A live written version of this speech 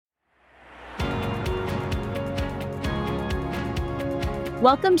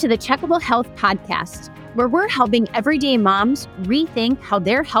Welcome to the Checkable Health Podcast, where we're helping everyday moms rethink how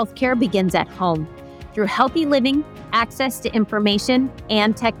their healthcare begins at home through healthy living, access to information,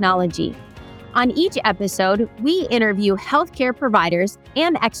 and technology. On each episode, we interview healthcare providers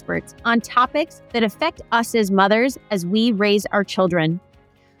and experts on topics that affect us as mothers as we raise our children.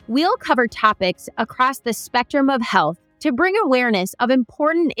 We'll cover topics across the spectrum of health to bring awareness of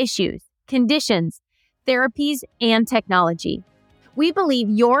important issues, conditions, therapies, and technology. We believe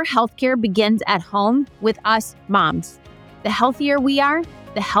your healthcare begins at home with us moms. The healthier we are,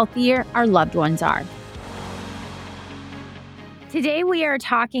 the healthier our loved ones are. Today, we are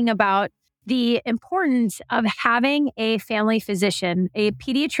talking about the importance of having a family physician, a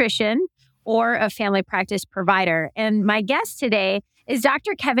pediatrician, or a family practice provider. And my guest today is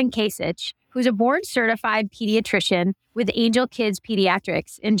Dr. Kevin Kasich, who's a board-certified pediatrician with Angel Kids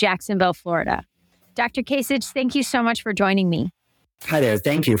Pediatrics in Jacksonville, Florida. Dr. Kasich, thank you so much for joining me. Hi there.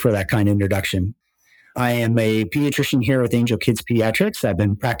 Thank you for that kind introduction. I am a pediatrician here with Angel Kids Pediatrics. I've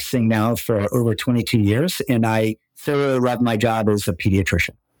been practicing now for over 22 years, and I thoroughly love my job as a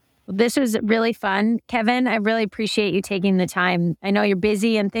pediatrician. This was really fun. Kevin, I really appreciate you taking the time. I know you're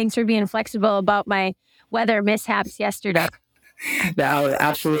busy, and thanks for being flexible about my weather mishaps yesterday. No,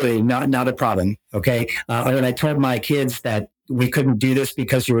 absolutely. Not a problem. Okay. When I told my kids that we couldn't do this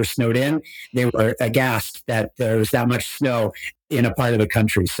because you were snowed in, they were aghast that there was that much snow in a part of the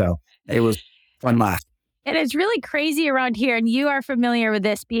country. So it was fun laugh. And it's really crazy around here. And you are familiar with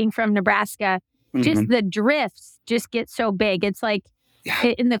this being from Nebraska. Just the drifts just get so big. It's like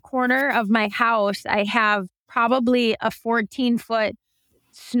in the corner of my house, I have probably a 14-foot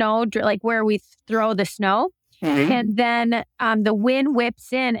snow, like where we throw the snow. And then the wind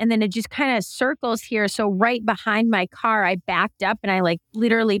whips in and then it just kind of circles here. So right behind my car, I backed up and I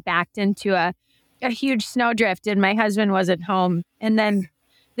literally backed into a huge snowdrift and my husband wasn't home. And then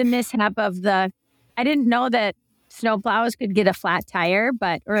the mishap of I didn't know that snowplows could get a flat tire,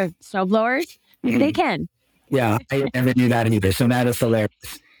 or snowblowers. They can. Yeah, I never knew that either. So that is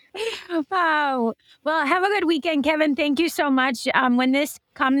hilarious. Wow. Well, have a good weekend, Kevin. Thank you so much. When this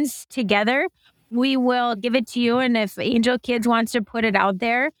comes together, we will give it to you. And if Angel Kids wants to put it out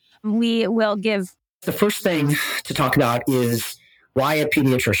there, we will give. The first thing to talk about is why a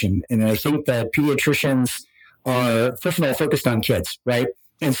pediatrician? And I think that pediatricians are, first of all, focused on kids, right?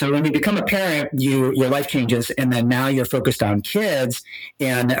 And so when you become a parent, your life changes. And then now you're focused on kids.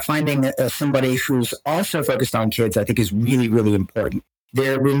 And finding somebody who's also focused on kids, I think is really, really important.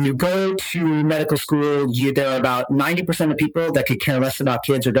 When you go to medical school, there are about 90% of people that could care less about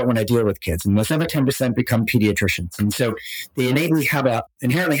kids or don't want to deal with kids. And those other 10% become pediatricians. And so they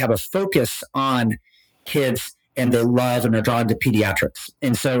inherently have a focus on kids and they love and are drawn to pediatrics.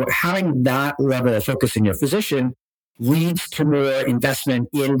 And so having that level of focus in your physician leads to more investment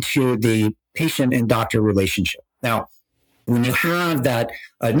into the patient and doctor relationship. Now, when you have that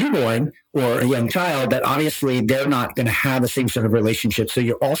newborn or a young child, that obviously they're not going to have the same sort of relationship. So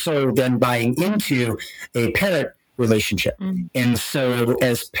you're also then buying into a parent relationship. And so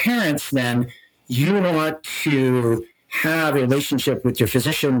as parents, then you want to have a relationship with your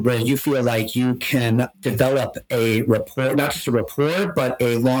physician where you feel like you can develop a rapport, not just a rapport, but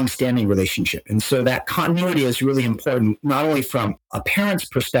a long-standing relationship. And so that continuity is really important, not only from a parent's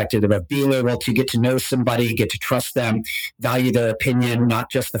perspective of being able to get to know somebody, get to trust them, value their opinion, not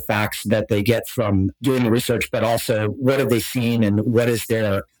just the facts that they get from doing the research, but also what have they seen and what is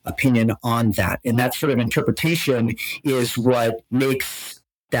their opinion on that. And that sort of interpretation is what makes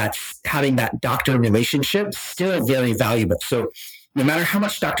having that doctor relationship still very valuable. So no matter how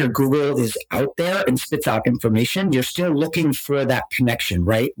much Dr. Google is out there and spits out information, you're still looking for that connection,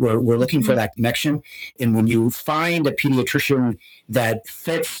 right? We're looking for that connection. And when you find a pediatrician that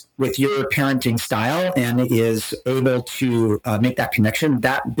fits with your parenting style and is able to make that connection,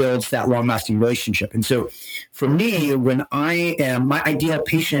 that builds that long-lasting relationship. And so for me, my ideal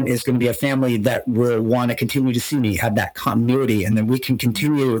patient is going to be a family that will want to continue to see me, have that continuity, and then we can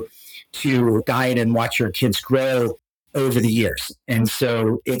continue to guide and watch your kids grow over the years. And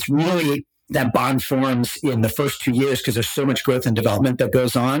so it's really that bond forms in the first 2 years because there's so much growth and development that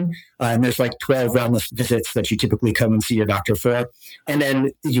goes on. And there's 12 wellness visits that you typically come and see your doctor for. And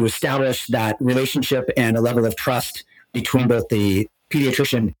then you establish that relationship and a level of trust between both the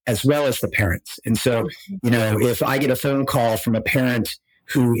pediatrician as well as the parents. And so, if I get a phone call from a parent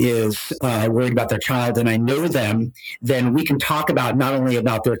who is worried about their child and I know them, then we can talk about not only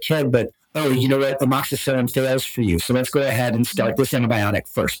about their kid, but you know what, amoxicillin fails for you. So let's go ahead and start this antibiotic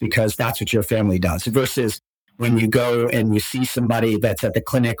first because that's what your family does. Versus when you go and you see somebody that's at the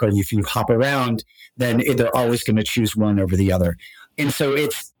clinic or if you hop around, then they're always going to choose one over the other. And so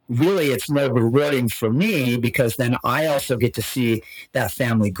it's more rewarding for me because then I also get to see that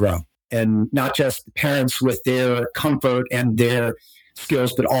family grow, and not just the parents with their comfort and their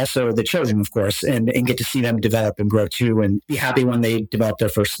skills, but also the children, of course, and get to see them develop and grow too, and be happy when they develop their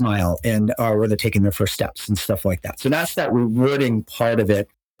first smile and or they're taking their first steps and stuff like that. So that's that rewarding part of it,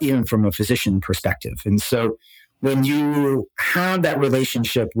 even from a physician perspective. And so when you have that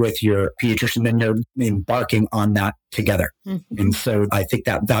relationship with your pediatrician, then you're embarking on that together. Mm-hmm. And so I think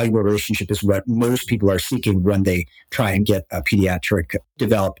that valuable relationship is what most people are seeking when they try and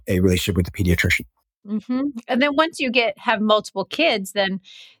develop a relationship with a pediatrician. Mm-hmm. And then once you have multiple kids, then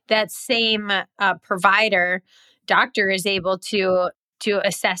that same doctor is able to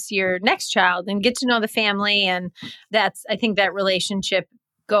assess your next child and get to know the family. And I think that relationship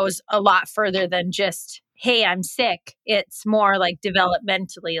goes a lot further than just, hey, I'm sick. It's more like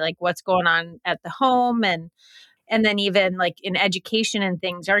developmentally, like what's going on at the home, and then even like in education and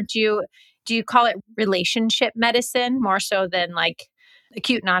things. Do you call it relationship medicine more so than like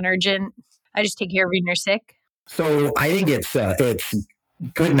acute non-urgent? I just take care of when you're sick. So I think it's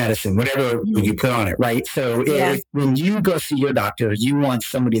good medicine, whatever you put on it, right? So when you go see your doctor, you want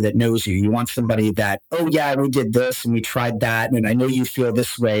somebody that knows you. You want somebody that, oh yeah, we did this and we tried that, and I know you feel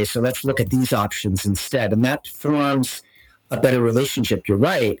this way, so let's look at these options instead. And that forms a better relationship. You're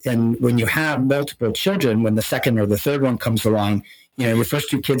right. And when you have multiple children, when the second or the third one comes along, your first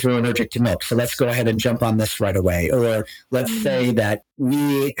two kids are allergic to milk, so let's go ahead and jump on this right away. Or let's say that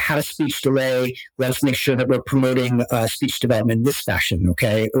we had a speech delay. Let's make sure that we're promoting speech development in this fashion,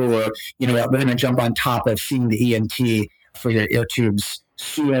 okay? Or, we're going to jump on top of seeing the ENT for your ear tubes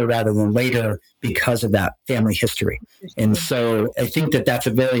sooner rather than later because of that family history. And so I think that that's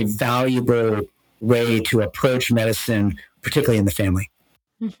a very valuable way to approach medicine, particularly in the family.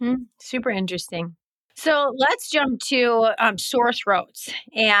 Mm-hmm. Super interesting. So let's jump to sore throats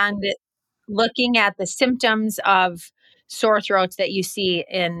and looking at the symptoms of sore throats that you see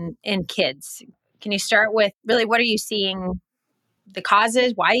in kids. Can you start with really what are you seeing, the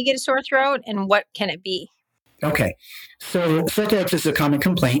causes, why you get a sore throat, and what can it be? Okay. So sore throats is a common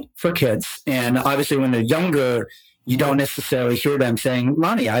complaint for kids. And obviously when they're younger, you don't necessarily hear them saying,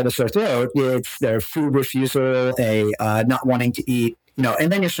 Lonnie, I have a sore throat. It's their food refusal, not wanting to eat,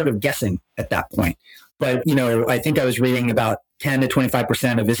 and then you're sort of guessing at that point. But, I think I was reading about 10 to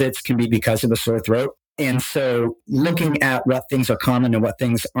 25% of visits can be because of a sore throat. And so looking at what things are common and what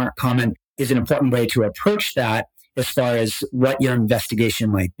things aren't common is an important way to approach that as far as what your investigation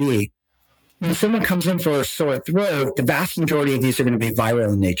might be. When someone comes in for a sore throat, the vast majority of these are going to be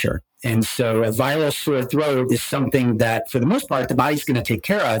viral in nature. And so a viral sore throat is something that, for the most part, the body's going to take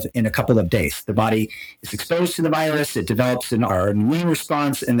care of in a couple of days. The body is exposed to the virus, it develops an immune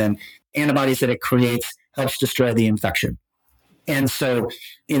response, and then antibodies that it creates helps destroy the infection. And so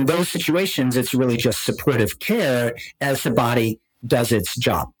in those situations, it's really just supportive care as the body does its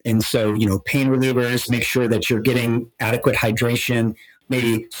job. And so, pain relievers, make sure that you're getting adequate hydration,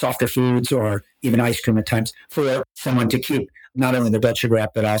 maybe softer foods or even ice cream at times for someone to keep not only their blood sugar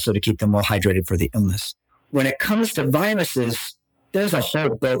up, but also to keep them well hydrated for the illness. When it comes to viruses, there's a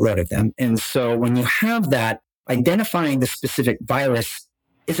whole boatload of them. And so when you have that, identifying the specific virus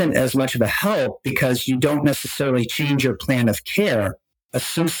isn't as much of a help because you don't necessarily change your plan of care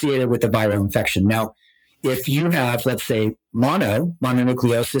associated with the viral infection. Now, if you have, let's say,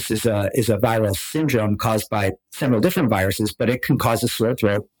 mononucleosis is a viral syndrome caused by several different viruses, but it can cause a sore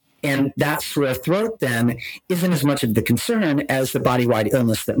throat. And that sore throat then isn't as much of the concern as the body-wide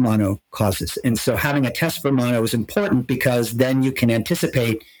illness that mono causes. And so having a test for mono is important because then you can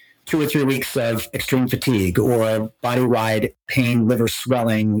anticipate 2 or 3 weeks of extreme fatigue or body-wide pain, liver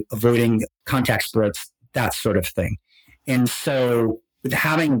swelling, avoiding contact sports, that sort of thing. And so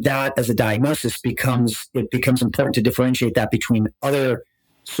having that as a diagnosis becomes important to differentiate that between other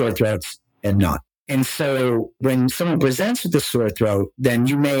sore throats and not. And so when someone presents with a sore throat, then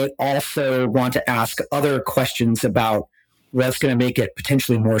you may also want to ask other questions about what's going to make it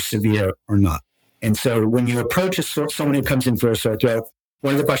potentially more severe or not. And so when you approach someone who comes in for a sore throat,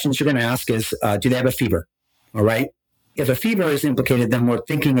 one of the questions you're going to ask is, do they have a fever? All right. If a fever is implicated, then we're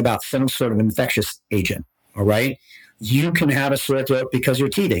thinking about some sort of infectious agent. All right. You can have a sore throat because you're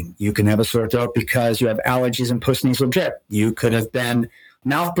teething. You can have a sore throat because you have allergies and postnasal drip. You could have been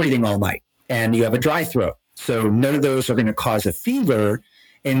mouth breathing all night and you have a dry throat. So none of those are going to cause a fever.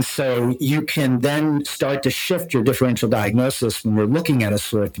 And so you can then start to shift your differential diagnosis when we're looking at a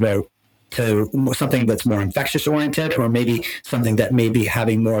sore throat to something that's more infectious oriented, or maybe something that may be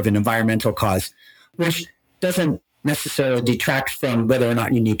having more of an environmental cause, which doesn't necessarily detract from whether or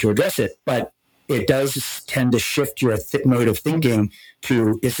not you need to address it. But it does tend to shift your mode of thinking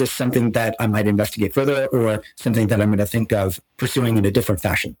to, is this something that I might investigate further or something that I'm going to think of pursuing in a different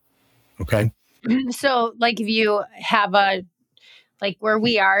fashion? Okay. So, like, if you have like where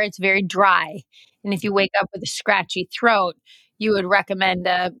we are, it's very dry. And if you wake up with a scratchy throat, you would recommend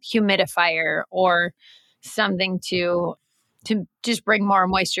a humidifier or something to just bring more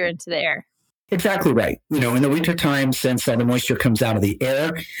moisture into the air. Exactly right. In the wintertime, since all the moisture comes out of the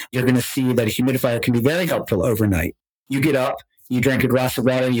air, you're going to see that a humidifier can be very helpful overnight. You get up, you drink a glass of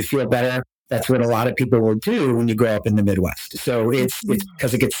water, you feel better. That's what a lot of people will do when you grow up in the Midwest. So it's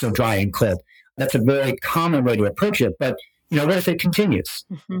because it gets so dry and cold. That's a very common way to approach it. But, what if it continues?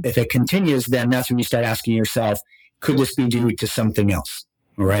 If it continues, then that's when you start asking yourself, could this be due to something else?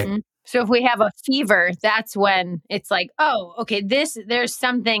 All right. So if we have a fever, that's when it's like, oh, okay, there's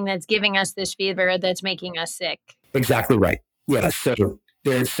something that's giving us this fever that's making us sick. Exactly right. Yeah.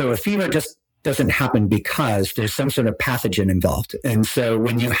 So a fever just doesn't happen because there's some sort of pathogen involved. And so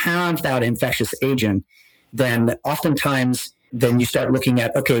when you have that infectious agent, then oftentimes then you start looking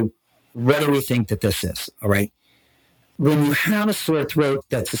at, okay, what do we think that this is? All right. When you have a sore throat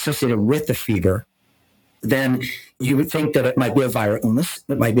that's associated with the fever, then you would think that it might be a viral illness.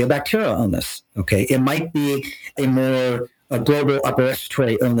 It might be a bacterial illness. Okay. It might be a global upper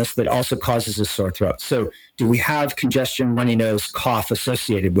respiratory illness that also causes a sore throat. So do we have congestion, runny nose, cough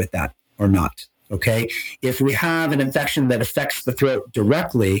associated with that or not? Okay. If we have an infection that affects the throat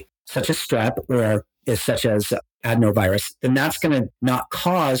directly, such as strep or such as adenovirus, then that's going to not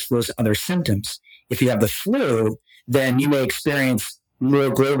cause those other symptoms. If you have the flu, then you may experience more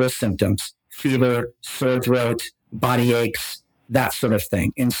global symptoms, fever, sore throat, body aches, that sort of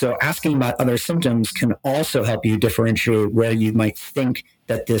thing. And so asking about other symptoms can also help you differentiate where you might think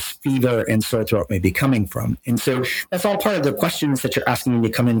that this fever and sore throat may be coming from. And so that's all part of the questions that you're asking when you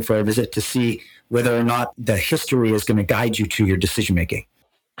come in for a visit to see whether or not the history is going to guide you to your decision making.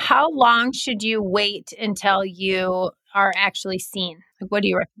 How long should you wait until you are actually seen? Like, what do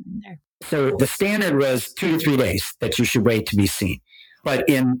you recommend there? So the standard was 2 to 3 days that you should wait to be seen. But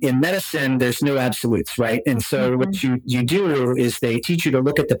in medicine, there's no absolutes, right? And so what you do is they teach you to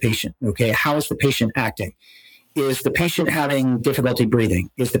look at the patient. Okay, how is the patient acting? Is the patient having difficulty breathing?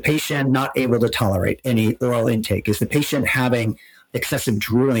 Is the patient not able to tolerate any oral intake? Is the patient having excessive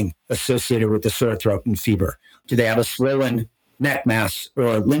drooling associated with the sore throat and fever? Do they have a swollen neck mass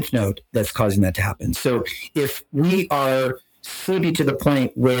or lymph node that's causing that to happen? So if we are sleepy to the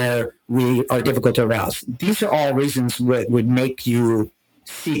point where we are difficult to arouse, these are all reasons would make you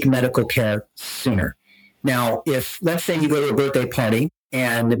seek medical care sooner. Now, if let's say you go to a birthday party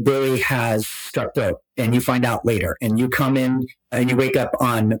and Billy has strep throat and you find out later and you come in and you wake up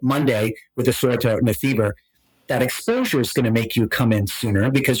on Monday with a sore throat and a fever, that exposure is going to make you come in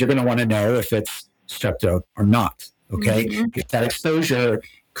sooner because you're going to want to know if it's strep throat or not. Okay. If that exposure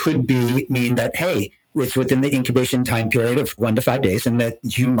could mean that, hey, it's within the incubation time period of 1 to 5 days and that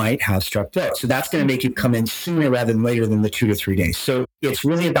you might have strep throat. So that's going to make you come in sooner rather than later than the 2 to 3 days. So it's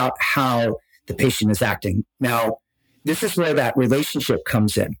really about how the patient is acting. Now, this is where that relationship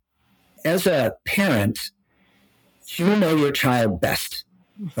comes in. As a parent, you know your child best.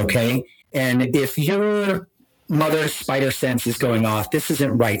 Okay. And if your mother's spider sense is going off, this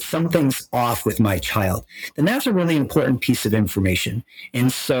isn't right, something's off with my child, then that's a really important piece of information.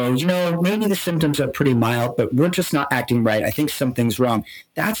 And so, maybe the symptoms are pretty mild, but we're just not acting right. I think something's wrong.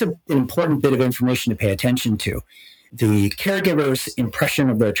 That's an important bit of information to pay attention to. The caregiver's impression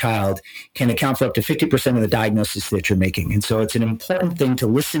of their child can account for up to 50% of the diagnosis that you're making. And so it's an important thing to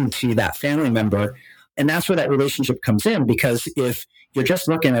listen to that family member. And that's where that relationship comes in, because if you're just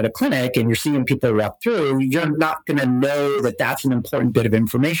looking at a clinic and you're seeing people wrap through, you're not going to know that that's an important bit of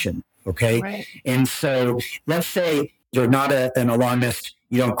information. Okay. Right. And so let's say you're not an alarmist,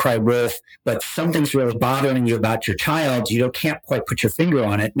 you don't cry wolf, but something's really bothering you about your child. You can't quite put your finger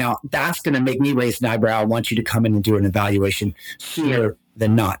on it. Now that's going to make me raise an eyebrow. I want you to come in and do an evaluation sooner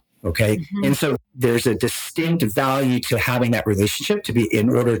than not. Okay. And so there's a distinct value to having that relationship in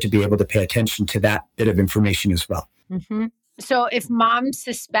order to be able to pay attention to that bit of information as well. So if mom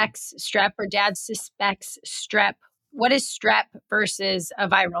suspects strep or dad suspects strep, what is strep versus a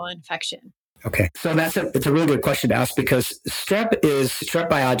viral infection? Okay. So it's a really good question to ask, because strep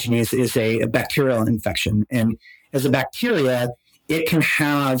pyogenes is a bacterial infection. And as a bacteria, it can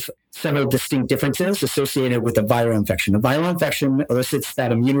have several distinct differences associated with a viral infection. A viral infection elicits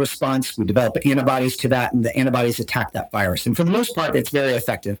that immune response. We develop antibodies to that, and the antibodies attack that virus. And for the most part, it's very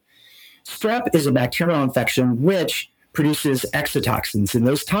effective. Strep is a bacterial infection which produces exotoxins, and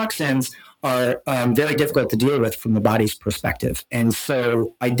those toxins are very difficult to deal with from the body's perspective. And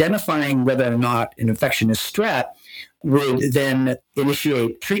so identifying whether or not an infection is strep would then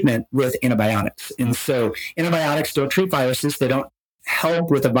initiate treatment with antibiotics. And so antibiotics don't treat viruses. They don't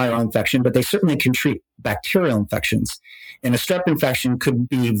help with a viral infection, but they certainly can treat bacterial infections. And a strep infection could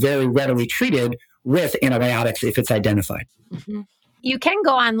be very readily treated with antibiotics if it's identified. Mm-hmm. You can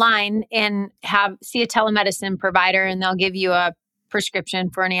go online and see a telemedicine provider, and they'll give you a prescription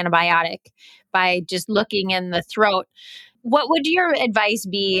for an antibiotic by just looking in the throat. What would your advice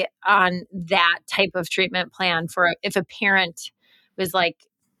be on that type of treatment plan for if a parent was like,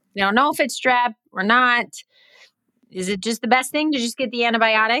 they don't know if it's strep or not? Is it just the best thing to just get the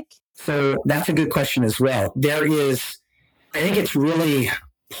antibiotic? So that's a good question as well. I think it's really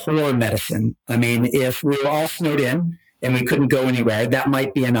poor medicine. I mean, if we were all snowed in and we couldn't go anywhere, that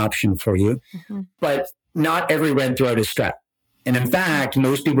might be an option for you. Mm-hmm. But not every red throat is strep. And in fact,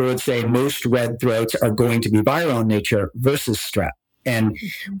 most people would say most red throats are going to be viral in nature versus strep. And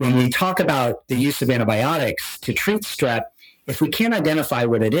when we talk about the use of antibiotics to treat strep, if we can't identify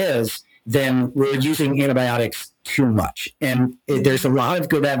what it is, then we're using antibiotics too much. And there's a lot of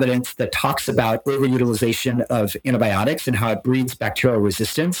good evidence that talks about overutilization of antibiotics and how it breeds bacterial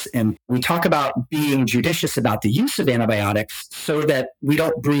resistance. And we talk about being judicious about the use of antibiotics so that we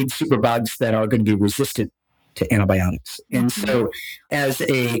don't breed superbugs that are going to be resistant to antibiotics. And so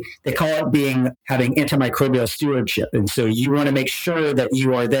they call it having antimicrobial stewardship. And so you want to make sure that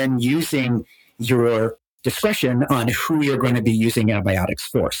you are then using your discretion on who you're going to be using antibiotics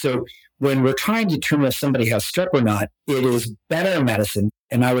for. So when we're trying to determine if somebody has strep or not, it is better medicine,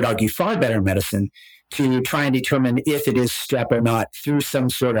 and I would argue far better medicine, to try and determine if it is strep or not through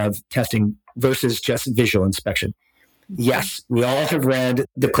some sort of testing versus just visual inspection. Yes, we all have read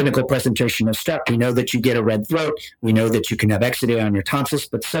the clinical presentation of strep. We know that you get a red throat. We know that you can have exudate on your tonsils,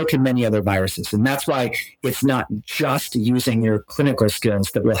 but so can many other viruses. And that's why it's not just using your clinical skills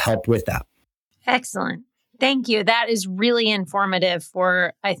that will help with that. Excellent. Thank you. That is really informative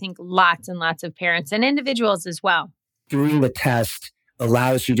for, I think, lots and lots of parents and individuals as well. Doing the test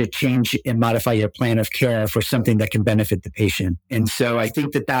allows you to change and modify your plan of care for something that can benefit the patient. And so I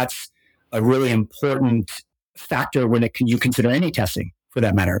think that that's a really important factor when you consider any testing for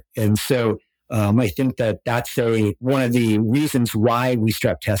that matter. And so I think that that's one of the reasons why we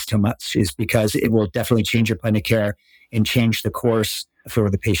strep test so much is because it will definitely change your plan of care and change the course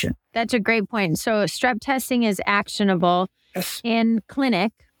for the patient. That's a great point. So strep testing is actionable in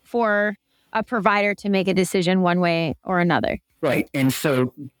clinic for a provider to make a decision one way or another. Right. And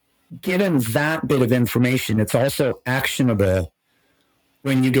so given that bit of information, it's also actionable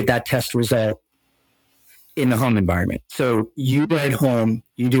when you get that test result in the home environment. So you go at home,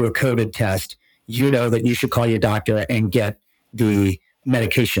 you do a COVID test, you know that you should call your doctor and get the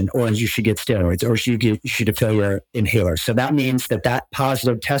medication, or you should get steroids, or you should fill your inhaler. So that means that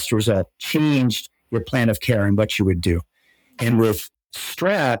positive test result changed your plan of care and what you would do. And with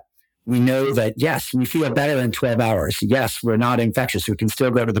strep, we know that, yes, we feel better in 12 hours. Yes, we're not infectious. We can still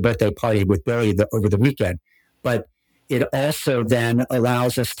go to the birthday party with Billy over the weekend. But it also then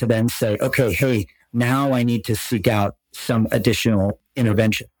allows us to then say, okay, hey, now I need to seek out some additional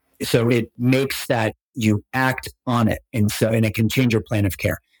intervention. So it makes that you act on it. And it can change your plan of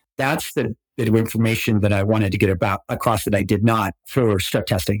care. That's the bit of information that I wanted to get across that I did not for strep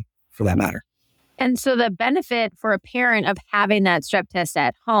testing for that matter. And so the benefit for a parent of having that strep test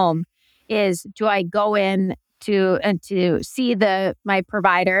at home is, do I go in to see my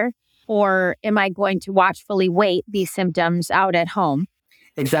provider, or am I going to watchfully wait these symptoms out at home?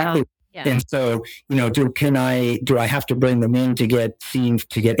 Exactly. Yeah. And so, do I have to bring them in to get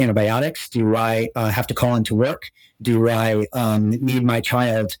antibiotics? Do I have to call into work? Do I need my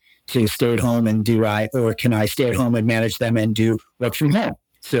child to stay at home or can I stay at home and manage them and do work from home?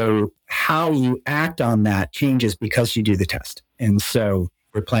 So how you act on that changes because you do the test. And so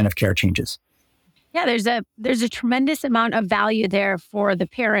your plan of care changes. Yeah, there's a tremendous amount of value there for the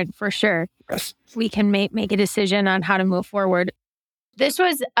parent, for sure. Yes. We can make a decision on how to move forward. This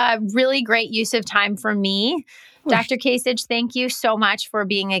was a really great use of time for me. Dr. Kasich, thank you so much for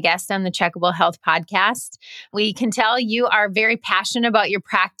being a guest on the Checkable Health podcast. We can tell you are very passionate about your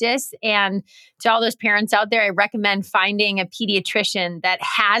practice. And to all those parents out there, I recommend finding a pediatrician that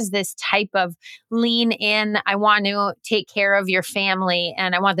has this type of lean in, I want to take care of your family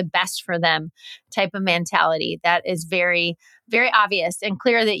and I want the best for them type of mentality. That is very, very obvious and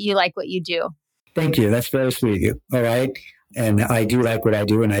clear that you like what you do. Thank you. That's very sweet of you. All right. And I do like what I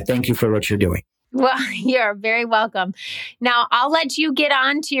do, and I thank you for what you're doing. Well, you're very welcome. Now, I'll let you get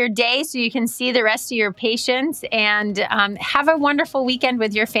on to your day so you can see the rest of your patients and have a wonderful weekend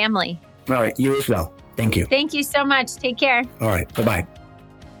with your family. All right. You as well. Thank you. Thank you so much. Take care. All right. Bye-bye.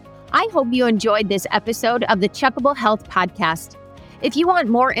 I hope you enjoyed this episode of the Checkable Health Podcast. If you want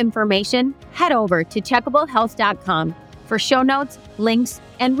more information, head over to checkablehealth.com for show notes, links,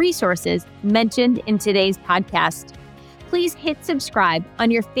 and resources mentioned in today's podcast. Please hit subscribe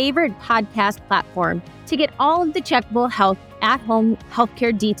on your favorite podcast platform to get all of the Checkable Health at-home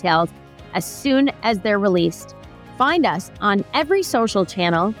healthcare details as soon as they're released. Find us on every social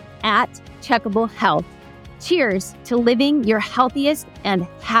channel at Checkable Health. Cheers to living your healthiest and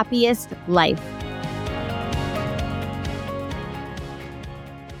happiest life.